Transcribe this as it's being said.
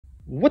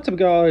What's up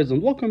guys,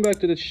 and welcome back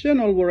to the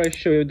channel where I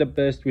show you the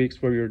best tweaks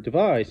for your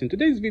device. In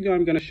today's video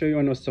I'm gonna show you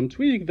an awesome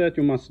tweak that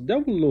you must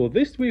download.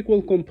 This tweak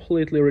will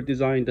completely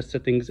redesign the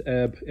settings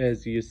app.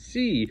 As you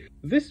see,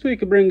 this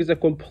tweak brings a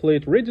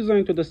complete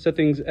redesign to the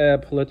settings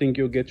app, letting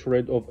you get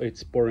rid of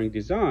its boring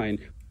design.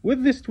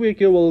 With this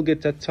tweak, you will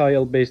get a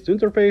tile-based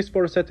interface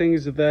for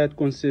settings that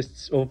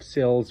consists of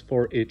cells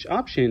for each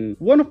option.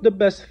 One of the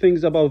best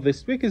things about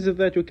this tweak is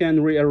that you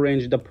can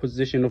rearrange the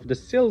position of the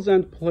cells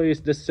and place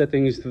the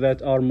settings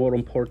that are more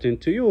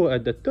important to you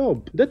at the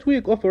top. The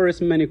tweak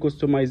offers many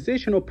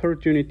customization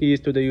opportunities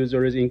to the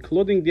users,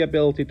 including the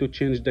ability to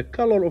change the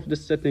color of the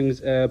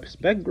settings app's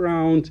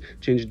background,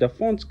 change the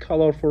font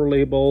color for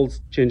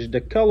labels, change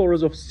the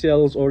colors of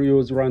cells, or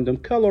use random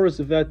colors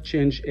that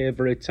change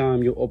every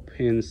time you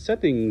open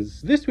settings.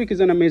 This tweak is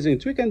an amazing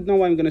tweak, and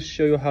now I'm going to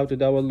show you how to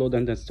download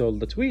and install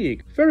the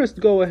tweak. First,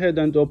 go ahead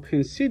and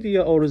open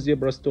Cydia or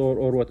Zebra Store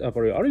or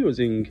whatever you are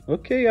using.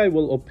 Okay, I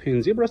will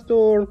open Zebra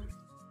Store.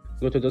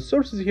 Go to the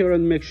sources here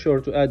and make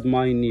sure to add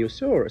my new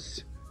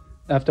source.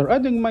 After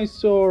adding my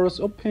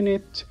source, open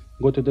it.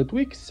 Go to the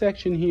tweak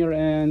section here,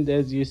 and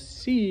as you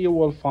see, you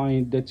will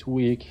find the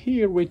tweak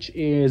here, which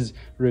is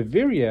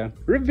Riveria.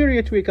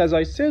 Riveria tweak, as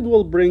I said,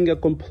 will bring a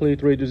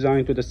complete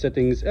redesign to the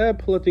settings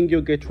app, letting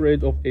you get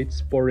rid of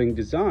its boring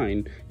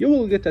design. You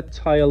will get a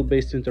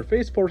tile-based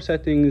interface for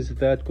settings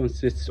that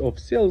consists of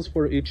cells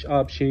for each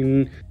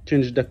option,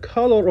 change the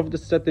color of the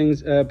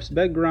settings app's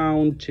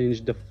background,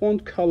 change the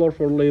font color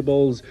for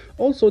labels.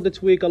 Also, the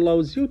tweak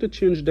allows you to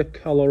change the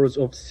colors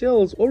of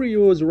cells or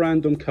use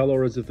random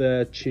colors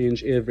that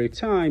change every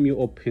time you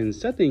open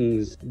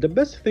settings. The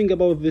best thing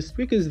about this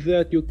tweak is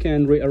that you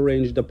can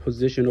rearrange the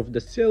position of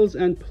the cells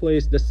and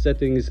place the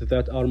settings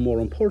that are more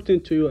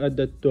important to you at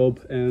the top,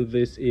 and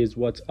this is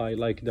what I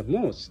like the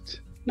most.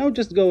 Now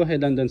just go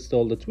ahead and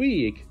install the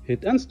tweak.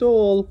 Hit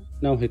install.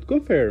 Now hit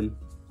confirm.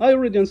 I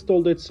already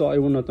installed it, so I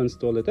will not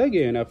install it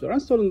again. After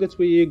installing the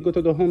tweak, go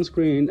to the home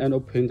screen and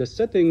open the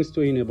settings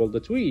to enable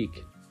the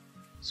tweak.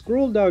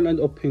 Scroll down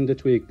and open the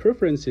tweak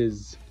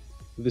preferences.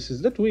 This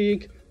is the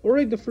tweak.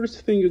 Alright, the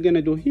first thing you're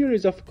gonna do here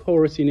is of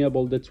course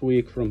enable the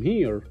tweak from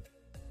here.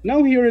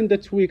 Now here in the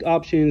tweak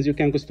options, you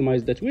can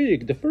customize the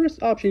tweak. The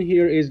first option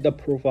here is the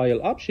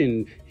profile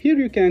option. Here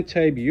you can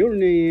type your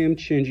name,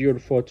 change your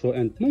photo,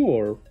 and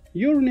more.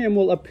 Your name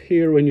will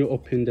appear when you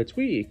open the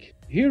tweak.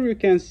 Here you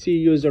can see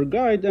user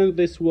guide, and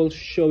this will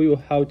show you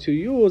how to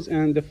use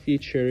and the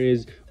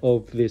features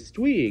of this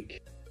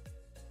tweak.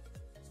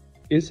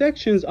 In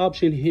sections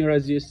option here,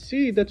 as you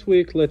see, the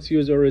tweak lets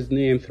users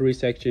name 3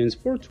 sections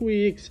for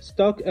tweaks,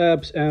 stock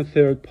apps and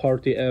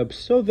third-party apps,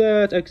 so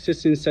that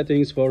accessing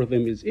settings for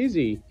them is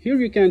easy.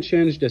 Here you can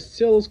change the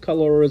cells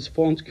colors,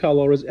 font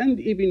colors, and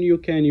even you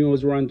can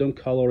use random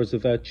colors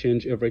that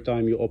change every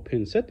time you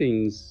open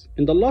settings.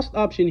 In the last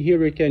option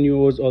here, you can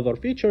use other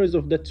features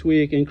of the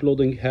tweak,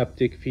 including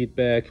haptic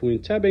feedback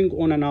when tapping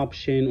on an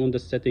option on the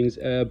settings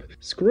app,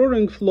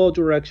 scrolling flow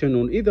direction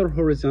on either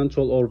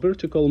horizontal or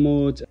vertical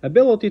mode,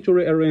 ability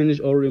to rearrange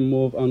or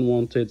remove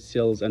unwanted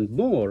cells, and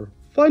more.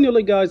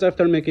 Finally guys,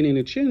 after making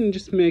any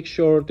changes, make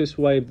sure to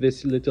swipe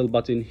this little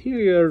button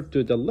here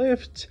to the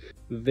left,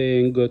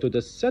 then go to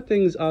the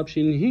settings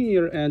option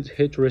here and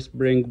hit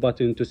respring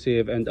button to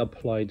save and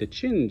apply the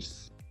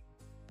changes.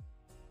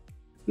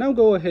 Now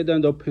go ahead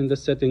and open the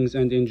settings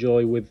and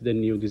enjoy with the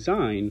new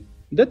design.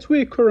 The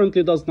tweak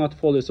currently does not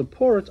fully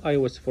support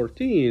iOS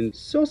 14,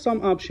 so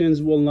some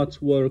options will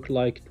not work,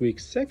 like tweak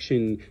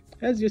section.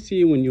 As you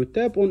see, when you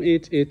tap on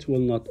it, it will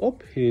not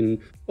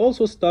open.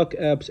 Also, stock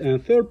apps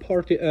and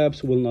third-party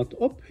apps will not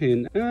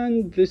open,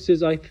 and this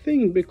is, I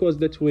think, because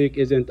the tweak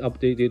isn't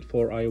updated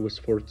for iOS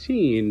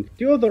 14.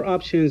 The other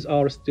options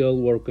are still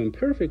working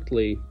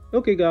perfectly.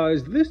 Okay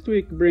guys, this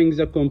tweak brings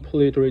a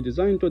complete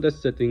redesign to the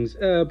settings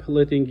app,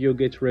 letting you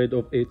get rid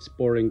of its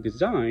boring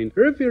design.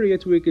 Riveria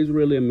tweak is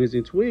really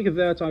amazing tweak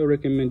that I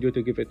recommend you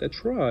to give it a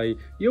try.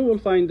 You will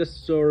find the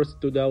source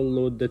to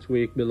download the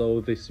tweak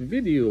below this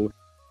video.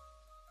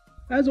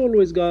 As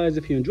always guys,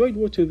 if you enjoyed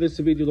watching this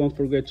video, don't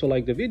forget to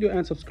like the video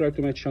and subscribe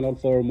to my channel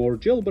for more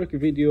jailbreak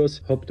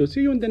videos. Hope to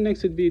see you in the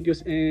next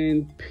videos,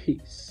 and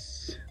peace.